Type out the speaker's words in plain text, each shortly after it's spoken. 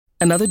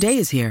Another day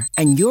is here,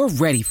 and you're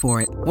ready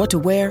for it. What to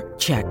wear?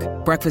 Check.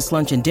 Breakfast,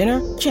 lunch, and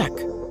dinner? Check.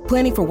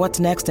 Planning for what's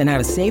next and how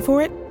to save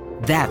for it?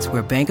 That's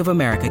where Bank of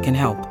America can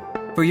help.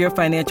 For your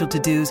financial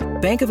to-dos,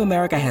 Bank of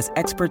America has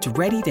experts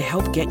ready to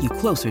help get you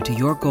closer to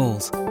your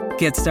goals.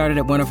 Get started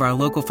at one of our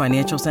local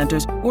financial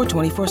centers or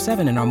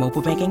 24/7 in our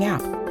mobile banking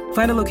app.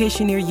 Find a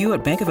location near you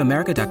at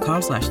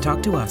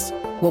bankofamerica.com/talktous.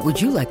 What would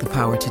you like the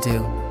power to do?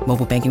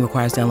 Mobile banking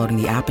requires downloading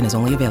the app and is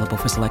only available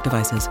for select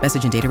devices.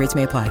 Message and data rates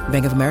may apply.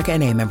 Bank of America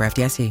N.A., member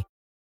FDIC.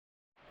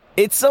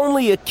 It's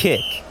only a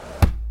kick,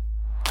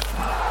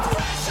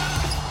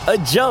 a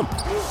jump,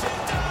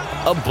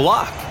 a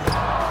block.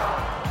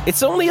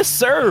 It's only a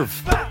serve.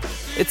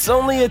 It's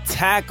only a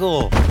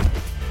tackle,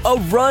 a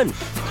run.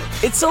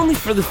 It's only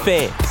for the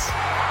fans.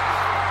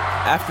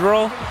 After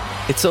all,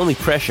 it's only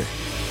pressure.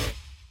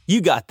 You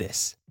got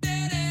this.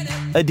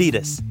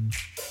 Adidas.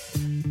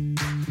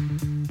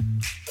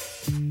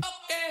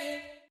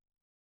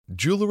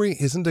 Jewelry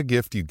isn't a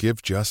gift you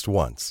give just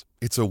once.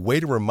 It's a way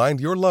to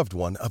remind your loved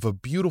one of a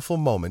beautiful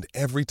moment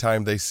every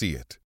time they see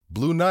it.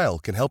 Blue Nile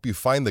can help you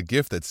find the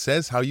gift that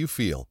says how you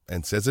feel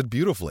and says it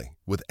beautifully,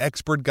 with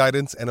expert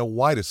guidance and a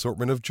wide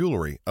assortment of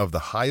jewelry of the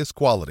highest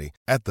quality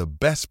at the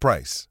best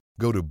price.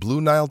 Go to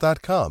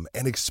BlueNile.com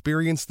and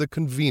experience the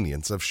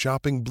convenience of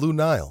shopping Blue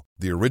Nile,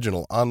 the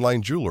original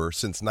online jeweler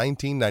since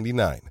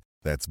 1999.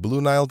 That's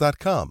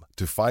BlueNile.com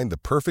to find the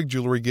perfect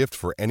jewelry gift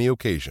for any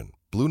occasion.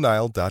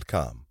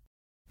 BlueNile.com.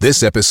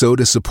 This episode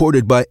is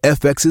supported by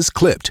FX's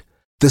Clipped,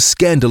 the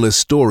scandalous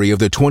story of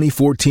the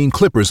 2014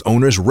 Clippers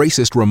owner's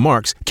racist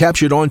remarks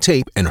captured on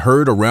tape and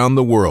heard around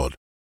the world.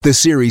 The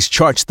series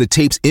charts the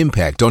tape's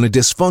impact on a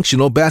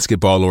dysfunctional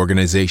basketball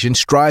organization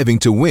striving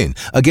to win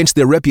against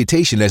their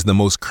reputation as the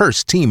most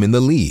cursed team in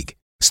the league.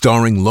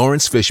 Starring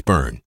Lawrence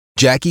Fishburne,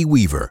 Jackie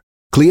Weaver,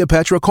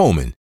 Cleopatra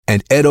Coleman,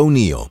 and Ed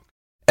O'Neill.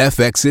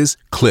 FX's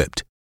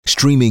Clipped,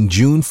 streaming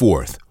June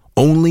 4th,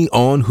 only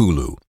on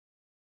Hulu.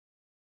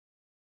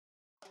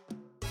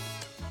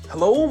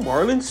 Hello,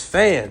 Marlins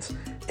fans,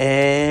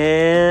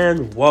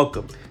 and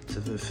welcome to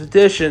this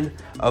edition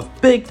of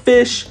Big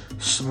Fish,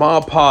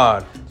 Small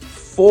Pod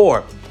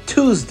for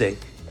Tuesday,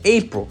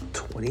 April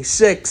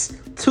 26,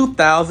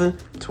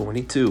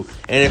 2022.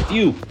 And if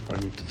you are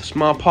new to the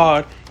Small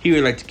Pod, here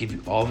we'd like to give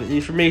you all the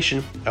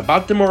information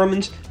about the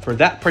Marlins for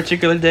that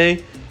particular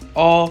day,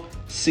 all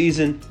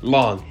season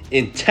long,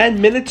 in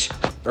 10 minutes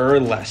or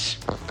less.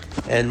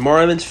 And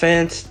Marlins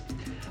fans,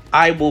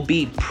 I will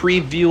be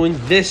previewing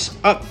this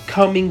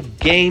upcoming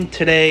game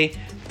today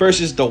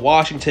versus the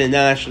Washington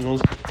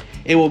Nationals.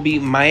 It will be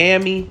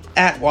Miami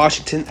at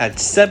Washington at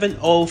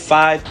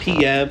 7:05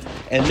 p.m.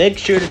 And make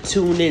sure to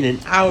tune in an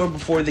hour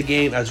before the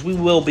game, as we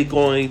will be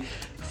going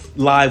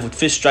live with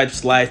Fish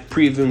Stripes Live,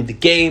 previewing the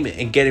game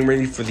and getting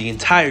ready for the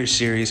entire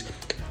series.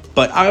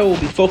 But I will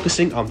be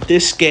focusing on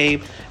this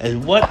game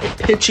and what a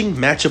pitching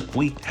matchup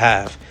we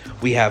have.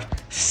 We have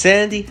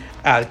Sandy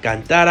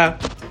Alcantara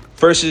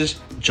versus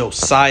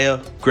Josiah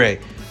Gray.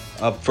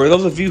 For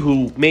those of you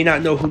who may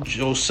not know who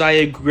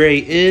Josiah Gray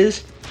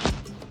is,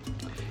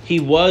 he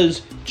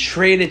was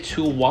traded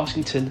to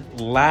Washington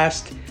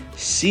last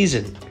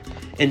season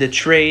in the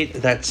trade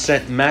that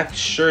sent Max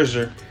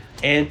Scherzer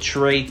and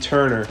Trey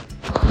Turner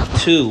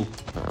to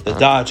the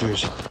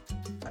Dodgers.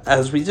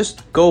 As we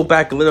just go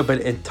back a little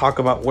bit and talk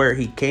about where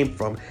he came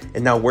from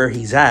and now where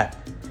he's at.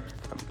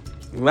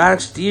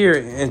 Last year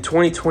in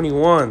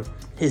 2021,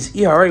 his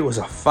ERA was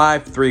a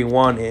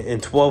 5.31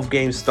 in 12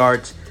 game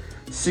starts,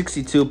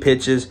 62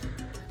 pitches.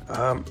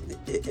 That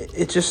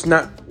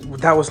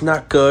was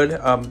not good.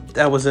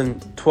 That was in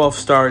 12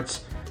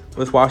 starts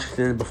with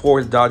Washington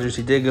before the Dodgers.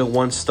 He did get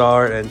 1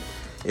 start, and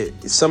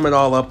sum it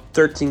all up,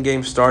 13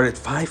 games started,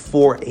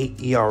 5.48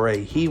 ERA.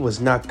 He was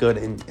not good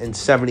in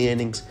 70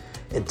 innings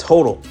in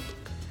total.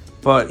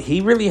 But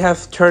he really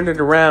has turned it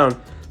around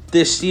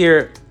this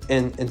year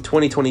in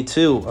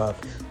 2022.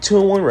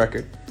 2-1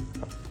 record,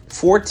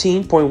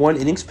 14.1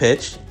 innings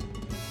pitched,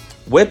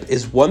 WHIP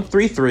is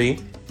 1.33,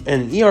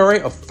 and an ERA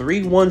of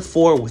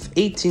 3.14 with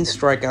 18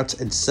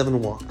 strikeouts and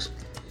 7 walks.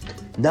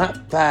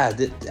 Not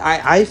bad.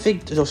 I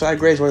think Josiah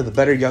Gray is one of the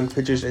better young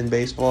pitchers in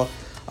baseball.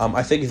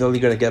 I think he's only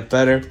going to get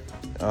better.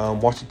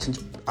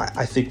 Washington's,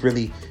 I think,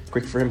 really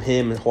great for him.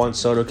 Him and Juan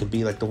Soto could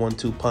be like the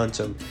 1-2 punch.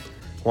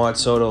 Juan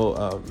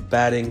Soto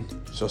batting,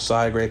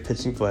 Josiah Gray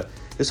pitching. But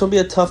this will be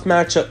a tough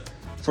matchup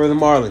for the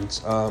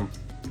Marlins.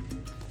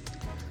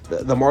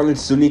 The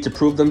Marlins do need to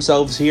prove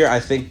themselves here. I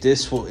think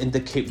this will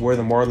indicate where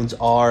the Marlins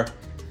are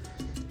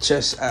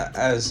just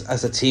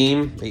as a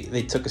team.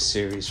 They took a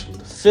series from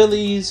the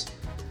Phillies.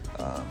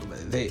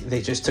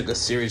 They just took a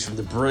series from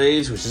the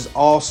Braves, which is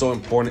also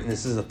important.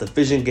 This is a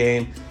division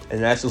game, and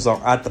the Nationals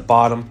are at the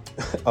bottom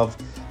of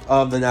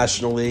the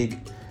National League.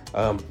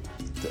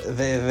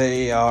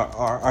 They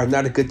are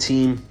not a good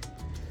team.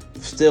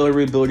 Still in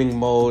rebuilding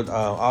mode.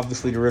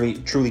 Obviously, the really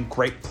truly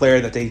great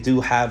player that they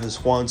do have is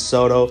Juan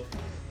Soto,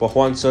 but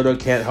Juan Soto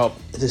can't help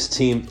this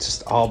team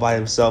just all by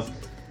himself.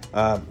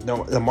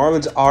 The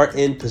Marlins are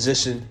in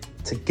position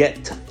to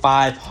get to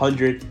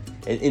 500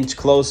 an inch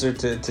closer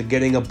to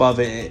getting above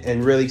it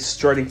and really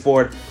starting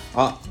forward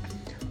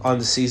on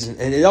the season.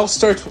 And it all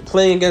starts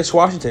playing against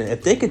Washington.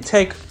 If they can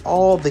take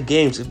all the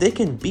games, if they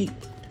can beat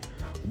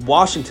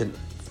Washington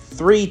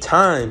 3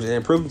 times and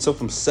improve themselves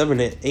from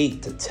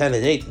 7-8 to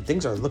 10-8,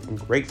 things are looking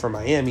great for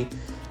Miami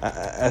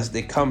as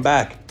they come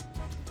back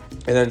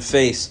and then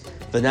face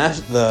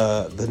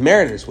the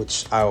Mariners,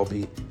 which I will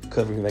be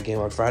covering that game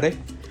on Friday.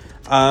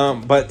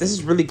 But this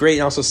is really great.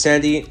 And also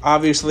Sandy,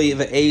 obviously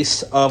the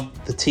ace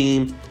of the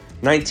team,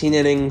 19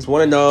 innings,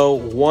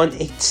 1-0,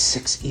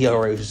 1.86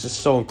 ERA, which is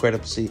just so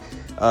incredible to see.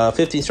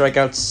 15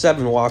 strikeouts,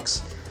 7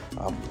 walks.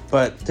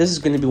 But this is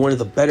going to be one of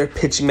the better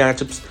pitching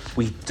matchups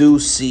we do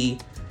see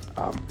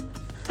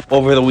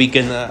over the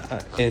weekend.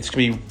 And it's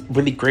going to be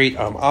really great.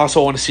 I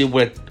also want to see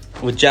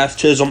with Jazz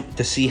Chisholm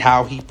to see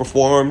how he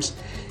performs,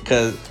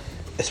 because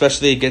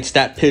especially against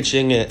that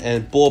pitching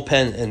and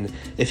bullpen, and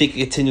if he can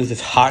continue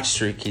this hot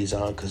streak he's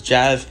on, because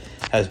Jazz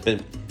has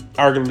been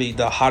arguably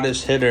the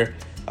hottest hitter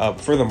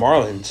for the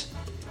Marlins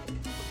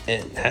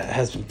and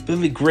has been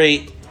really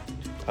great,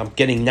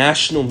 getting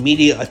national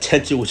media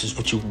attention, which is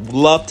what you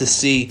love to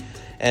see,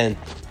 and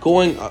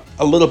going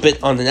a little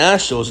bit on the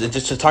Nationals and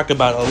just to talk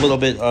about a little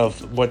bit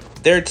of what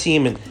their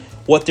team and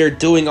what they're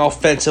doing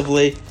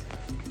offensively.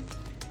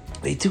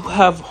 They do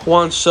have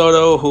Juan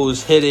Soto,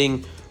 who's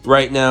hitting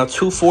right now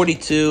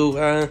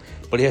 242,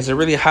 but he has a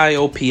really high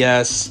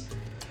OPS.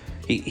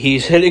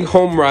 He's hitting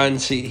home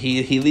runs.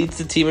 He leads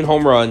the team in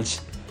home runs.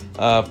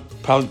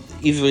 Probably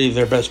easily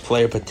their best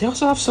player, but they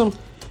also have some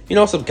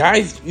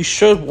guys you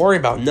should worry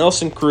about.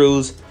 Nelson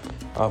Cruz,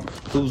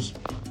 who's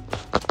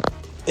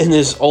in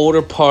his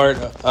older part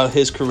of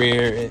his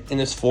career, in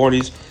his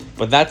 40s,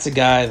 but that's a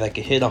guy that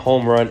can hit a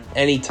home run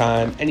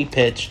anytime, any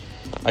pitch,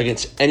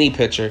 against any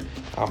pitcher.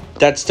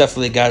 That's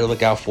definitely a guy to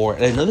look out for.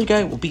 And another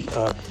guy will be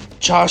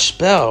Josh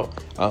Bell.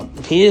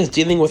 He is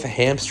dealing with a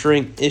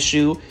hamstring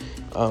issue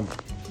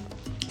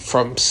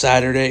from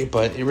Saturday,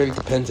 but it really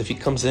depends if he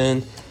comes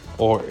in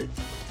or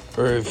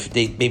if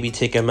they maybe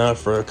take him out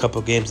for a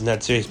couple games in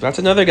that series. But that's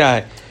another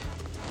guy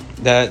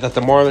that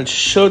the Marlins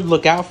should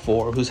look out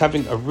for, who's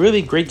having a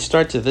really great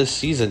start to this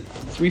season.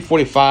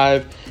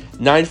 345,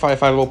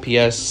 955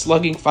 OPS,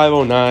 slugging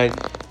 509,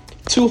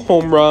 2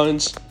 home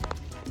runs.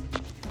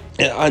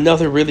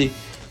 Another really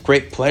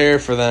great player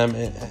for them,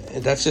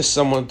 and that's just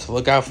someone to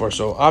look out for.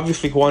 So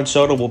obviously Juan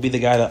Soto will be the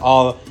guy that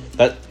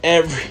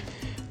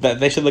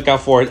they should look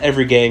out for in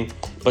every game.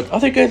 But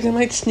other guys that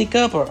might sneak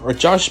up are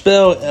Josh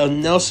Bell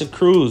and Nelson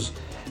Cruz.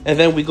 And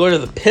then we go to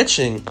the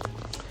pitching.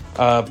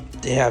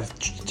 They have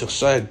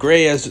Josiah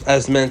Gray,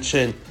 as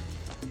mentioned.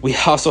 We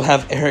also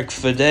have Eric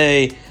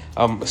Fede,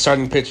 a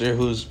starting pitcher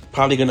who's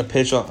probably going to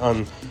pitch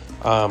on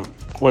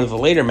one of the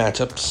later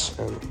matchups.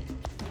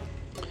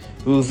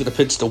 Who's going to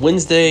pitch the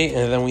Wednesday.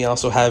 And then we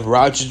also have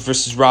Rogers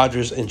versus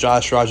Rogers and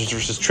Josh Rogers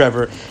versus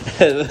Trevor.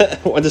 I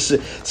want to see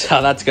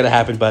how that's going to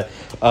happen. But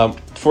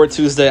for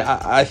Tuesday,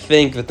 I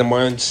think that the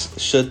Marlins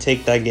should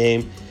take that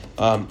game.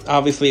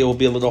 Obviously, it will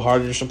be a little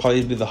harder. It should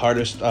probably be the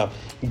hardest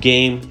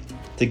game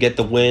to get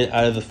the win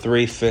out of the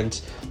 3,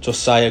 since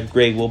Josiah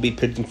Gray will be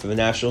pitching for the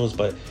Nationals.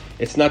 But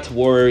it's not to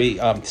worry.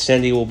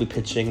 Sandy will be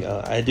pitching.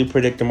 I do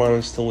predict the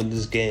Marlins to win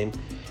this game.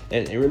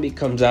 And it really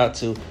comes out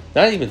to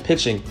not even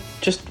pitching,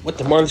 just what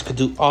the Marlins could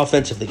do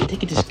offensively. If they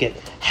could just get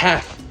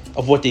half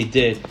of what they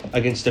did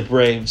against the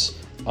Braves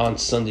on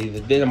Sunday,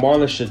 the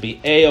Marlins should be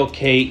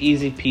A-okay,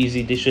 easy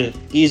peasy. They should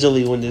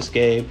easily win this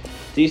game.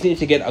 They just need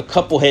to get a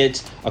couple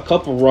hits, a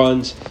couple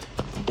runs.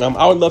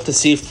 I would love to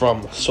see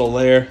from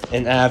Soler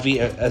and Avi,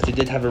 as they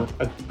did have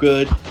a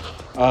good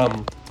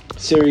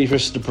series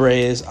versus the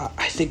Braves.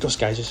 I think those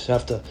guys just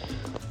have to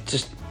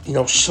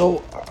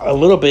show a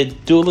little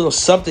bit, do a little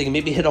something,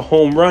 maybe hit a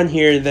home run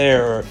here and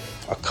there, or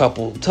a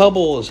couple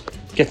doubles,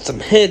 get some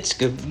hits,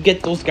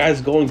 get those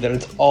guys going. Then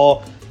it's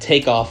all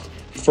takeoff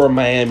for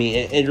Miami.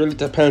 It really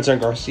depends on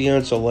Garcia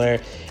and Soler,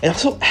 and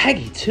also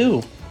Aggie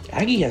too.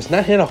 Aggie has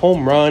not hit a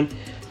home run.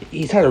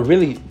 He's had a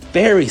really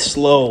very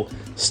slow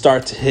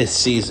start to his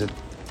season.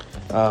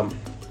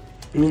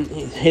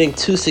 Hitting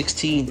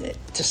 216,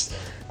 just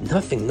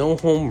nothing, no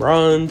home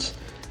runs.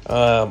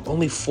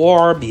 Only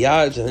 4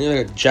 RBIs, and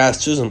then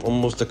Jazz Chisholm,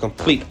 almost the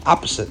complete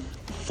opposite.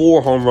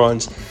 4 home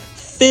runs,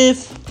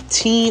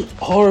 15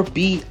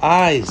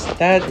 RBIs.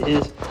 That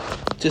is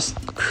just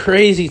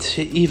crazy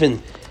to even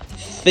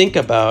think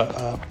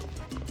about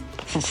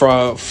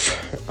from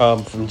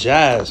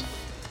Jazz.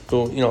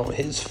 So,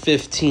 his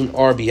 15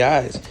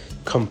 RBIs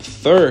come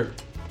 3rd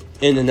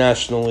in the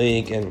National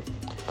League, and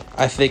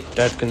I think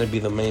that's going to be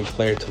the main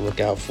player to look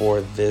out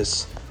for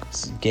this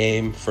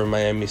game for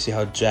Miami. See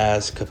how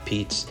Jazz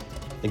competes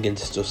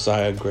against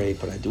Josiah Gray,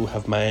 but I do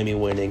have Miami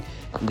winning,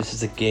 and this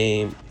is a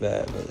game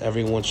that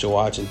everyone should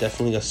watch, and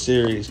definitely a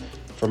series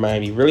for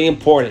Miami. Really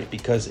important,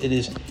 because it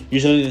is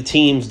usually the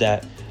teams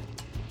that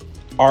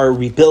are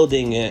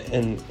rebuilding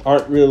and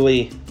aren't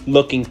really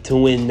looking to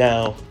win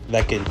now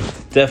that can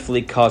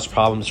definitely cause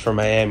problems for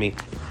Miami.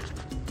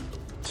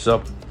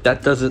 So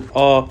that does it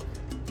all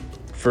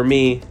for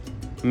me.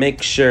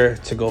 Make sure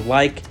to go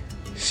like,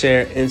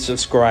 share, and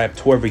subscribe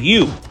to wherever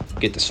you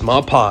get the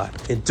Small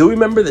Pod. And do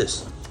remember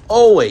this,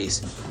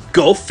 always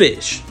go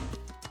fish.